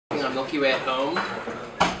Milky Way at home,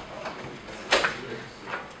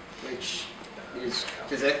 which is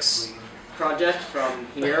physics project from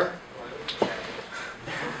here.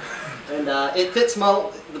 And it fits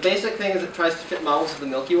the basic thing is it tries to fit models of the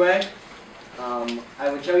Milky Way. I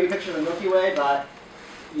would show you a picture of the Milky Way, but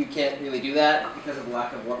you can't really do that because of the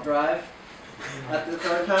lack of warp drive at the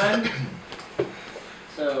current time.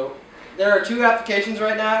 So there are two applications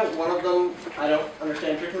right now. One of them I don't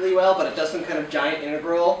understand particularly well, but it does some kind of giant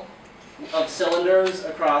integral of cylinders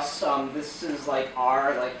across. This is like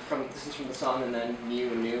R, like this is from the sun, and then mu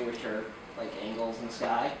and nu, which are like angles in the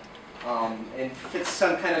sky. And fits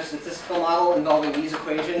some kind of statistical model involving these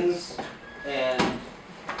equations, and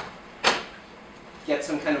get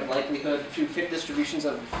some kind of likelihood to fit distributions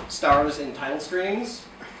of stars in tidal streams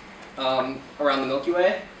around the Milky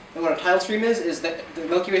Way. And what a tidal stream is that the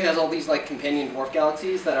Milky Way has all these like companion dwarf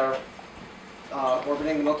galaxies that are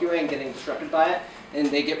orbiting the Milky Way and getting disrupted by it, and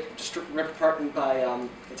they get ripped apart by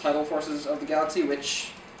the tidal forces of the galaxy,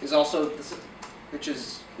 which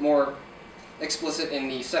is more explicit in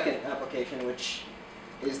the second application, which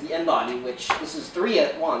is the N-body, which this is 3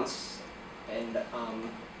 at once, and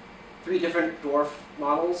 3 different dwarf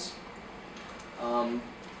models. And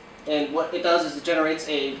what it does is it generates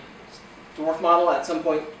a dwarf model at some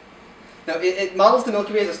point. Now it models the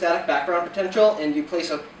Milky Way as a static background potential, and you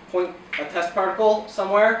place a test particle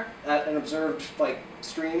somewhere at an observed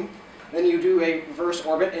stream. Then you do a reverse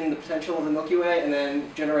orbit in the potential of the Milky Way, and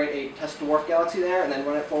then generate a test dwarf galaxy there, and then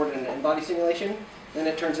run it forward in an N-body simulation. Then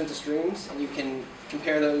it turns into streams, and you can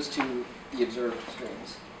compare those to the observed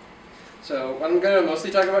streams. So what I'm going to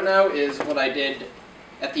mostly talk about now is what I did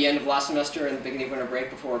at the end of last semester and the beginning of winter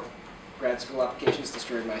break before grad school applications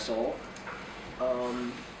destroyed my soul.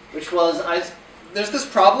 Which was, there's this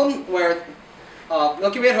problem where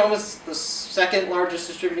Milky Way at home is the second largest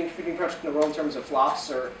distributing computing project in the world in terms of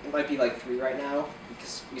flops, or it might be 3 right now,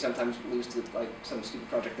 because we sometimes lose to some stupid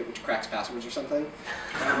project which cracks passwords or something.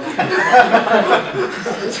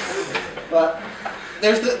 But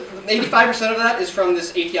there's 85% of that is from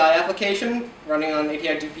this ATI application running on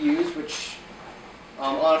ATI GPUs, which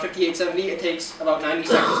on a 5870 it takes about 90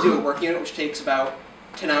 seconds to do a work unit, which takes about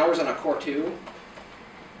 10 hours on a Core 2.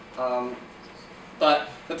 But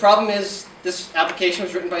the problem is this application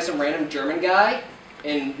was written by some random German guy,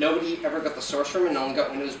 and nobody ever got the source from it, and only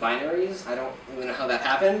got Windows binaries. I don't really know how that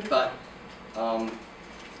happened, but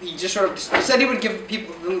he just he said he would give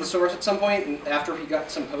them the source at some point, and after he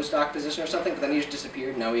got some postdoc position or something, but then he just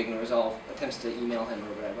disappeared. Now he ignores all attempts to email him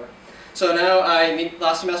or whatever. So now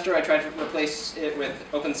last semester I tried to replace it with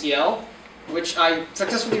OpenCL, which I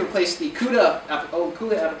successfully replaced the CUDA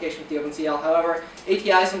application with the OpenCL. However,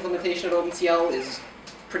 ATI's implementation of OpenCL is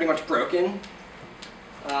pretty much broken.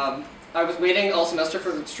 I was waiting all semester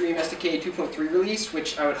for the Stream SDK 2.3 release,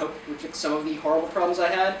 which I would hope would fix some of the horrible problems I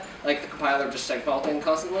had, like the compiler just segfaulting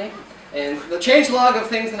constantly. And the changelog of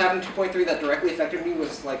things that happened in 2.3 that directly affected me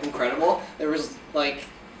was incredible. There was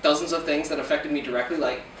dozens of things that affected me directly,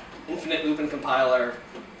 like infinite loop and compiler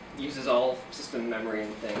uses all system memory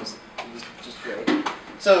and things. It was just great.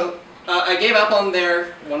 So I gave up on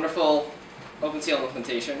their wonderful OpenCL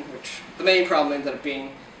implementation, which the main problem ended up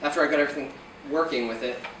being, after I got everything working with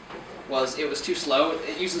it, was it was too slow.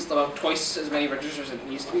 It uses about twice as many registers as it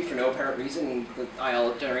needs to be for no apparent reason, and the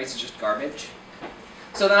IL it generates is just garbage.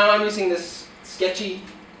 So now I'm using this sketchy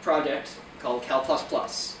project called Cal++.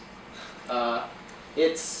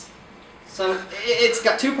 It's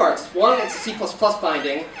got 2 parts. One, it's a C++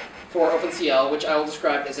 binding for OpenCL, which I will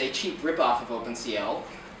describe as a cheap ripoff of OpenCL.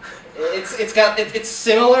 It's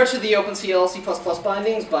similar to the OpenCL C++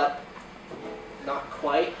 bindings, but not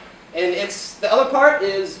quite. And the other part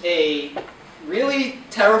is a really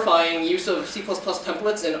terrifying use of C++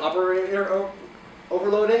 templates and operator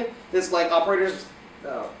overloading. There's operators.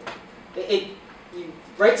 You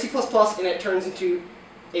write C++ and it turns into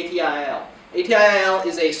ATIL. ATIL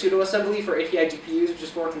is a pseudo-assembly for ATI GPUs, which is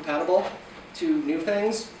forward compatible to new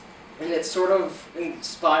things, and it's sort of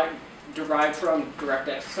derived from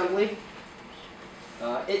DirectX assembly.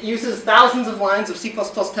 It uses thousands of lines of C++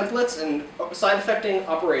 templates and side-effecting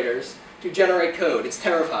operators to generate code. It's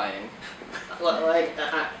terrifying.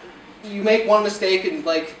 You make one mistake and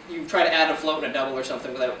you try to add a float and a double or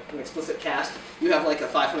something without an explicit cast, you have a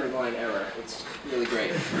 500-line error. It's really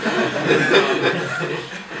great.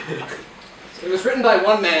 It was written by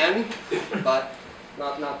one man, but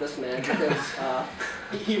not this man, because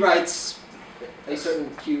he writes a certain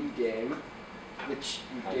cube game, which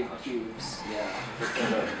you dig cubes, yeah.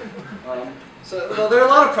 So there are a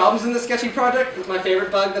lot of problems in this sketchy project. My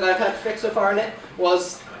favorite bug that I've had to fix so far in it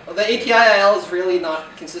was Well, the ATI-IL is really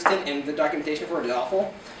not consistent, and the documentation for it is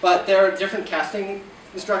awful. But there are different casting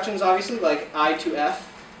instructions, obviously, like I to F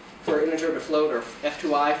for integer to float, or F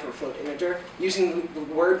to I for float to integer, using the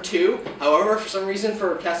word 2. However, for some reason,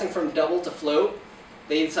 for casting from double to float,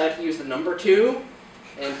 they decided to use the number 2,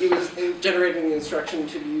 and he was generating the instruction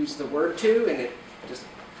to use the word 2, and it just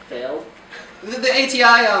failed. The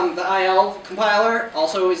ATI, the IL compiler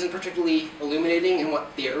also isn't particularly illuminating in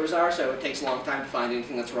what the errors are, so it takes a long time to find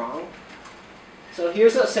anything that's wrong. So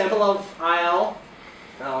here's a sample of IL.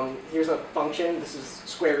 Here's a function. This is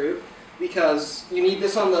square root, because you need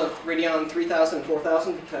this on the Radeon 3000 and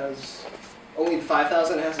 4000 because only the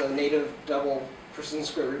 5000 has a native double precision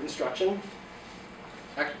square root instruction.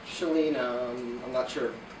 Actually, no, I'm not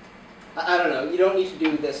sure. I don't know. You don't need to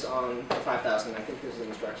do this on the 5000. I think there's an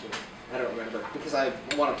instruction. I don't remember, because I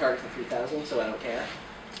want to target for 3000, so I don't care.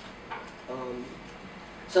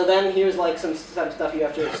 So then here's like some stuff you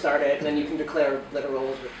have to start it, and then you can declare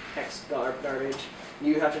literals with hex garbage.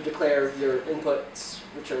 You have to declare your inputs,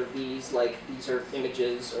 which are these, like these are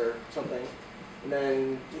images or something. And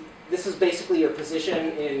then this is basically your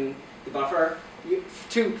position in the buffer.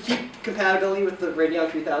 To keep compatibility with the Radeon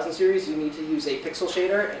 3000 series, you need to use a pixel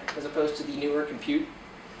shader as opposed to the newer compute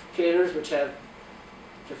shaders, which have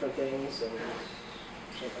different things and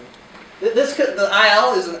something. The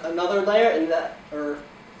IL is another layer in that, or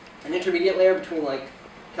an intermediate layer between like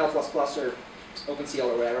Cal++ or OpenCL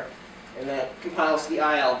or whatever, and that compiles to the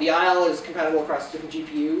IL. The IL is compatible across different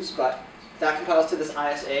GPUs, but that compiles to this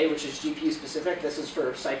ISA, which is GPU specific. This is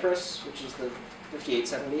for Cypress, which is the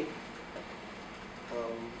 5870.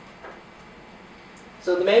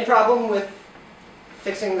 So the main problem with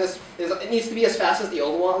fixing this is it needs to be as fast as the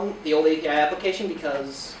old one, the old API application,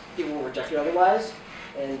 because people will reject it otherwise.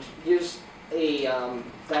 And here's a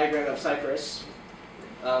diagram of Cypress.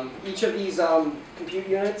 Each of these compute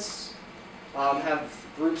units have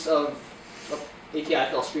groups of API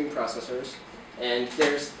called stream processors, and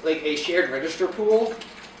there's like a shared register pool.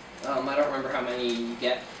 I don't remember how many you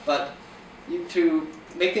get, but to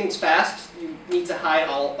make things fast, you need to hide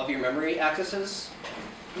all of your memory accesses,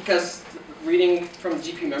 because reading from the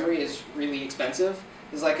GPU memory is really expensive.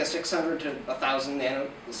 There's like a 600 to 1,000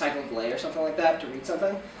 nanocycle delay or something like that to read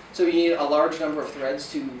something. So you need a large number of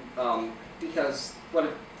threads to, because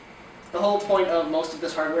the whole point of most of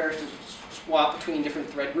this hardware is to swap between different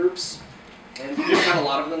thread groups, and you have a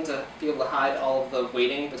lot of them to be able to hide all of the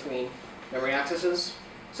weighting between memory accesses.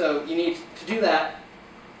 So you need to do that.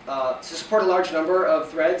 To support a large number of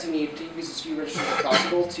threads, you need to use as few registers as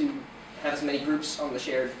possible to have as many groups on the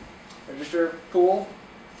shared register pool.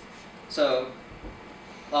 So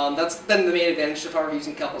that's then the main advantage of our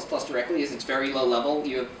using Cal++ directly is it's very low level.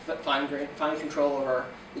 You have fine control over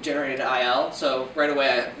the generated IL. So right away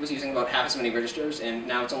I was using about half as many registers, and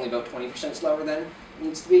now it's only about 20% slower than it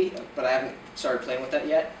needs to be. But I haven't started playing with that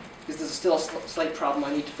yet, because there's still a slight problem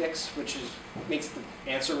I need to fix, which makes the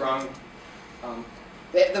answer wrong.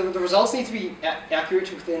 The results need to be accurate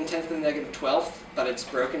to within 10 to the negative 12th, but it's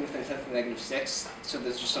broken within 10 to the negative 6th, so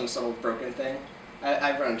there's just some subtle broken thing.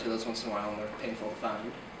 I've run into those once in a while, and they're painful to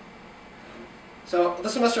find. So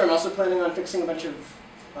this semester I'm also planning on fixing a bunch of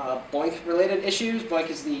BOINC-related issues. BOINC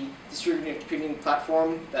is the distributed computing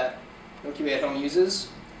platform that Milkyway at home uses.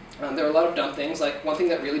 There are a lot of dumb things. Like, one thing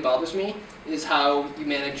that really bothers me is how you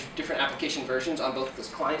manage different application versions on both this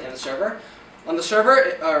client and the server. On the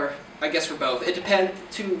server, or I guess for both, it depends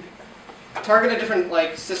to target a different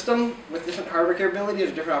system with different hardware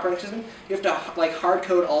capabilities or different operating system. You have to hard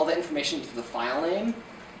code all the information to the file name,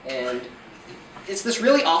 and it's this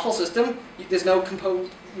really awful system. There's no compose.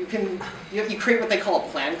 You create what they call a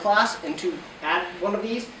plan class, and to add one of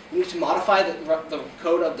these, you need to modify the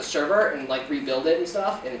code of the server and rebuild it and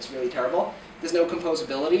stuff, and it's really terrible. There's no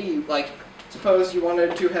composability. You suppose you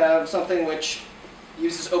wanted to have something which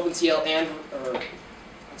uses OpenCL and, or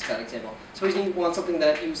what's that example? Suppose you want something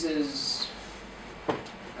that uses,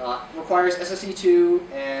 requires SSE2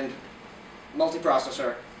 and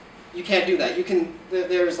multiprocessor. You can't do that. You can,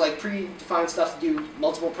 there's predefined stuff to do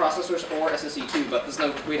multiple processors or SSE2, but there's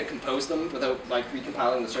no way to compose them without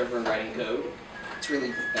recompiling the server and writing code. It's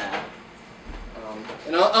really bad.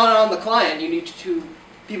 And on the client, you need to,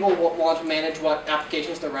 people want to manage what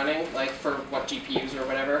applications they're running, for what GPUs or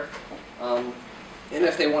whatever. And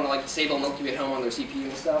if they want to disable Milkyway at home on their CPU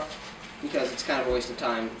and stuff, because it's kind of a waste of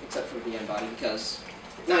time, except for the n-body, because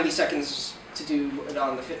 90 seconds to do it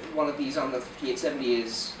on one of these on the 5870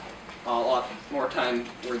 is a lot more time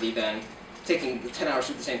worthy than taking the 10 hours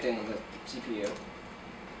to do the same thing on the CPU.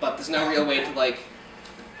 But there's no real way to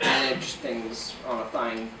manage things on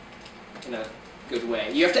in a good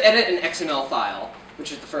way. You have to edit an XML file,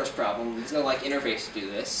 which is the first problem. There's no like interface to do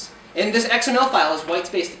this. And this XML file is white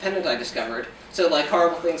space dependent, I discovered. So like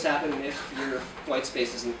horrible things happen if your white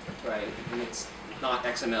space isn't right, and it's not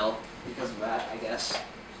XML because of that, I guess.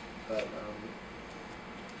 But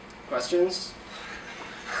questions?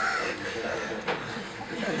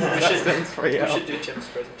 We should do Tim's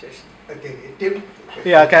presentation. Okay, Tim.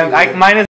 Yeah, okay. Mine is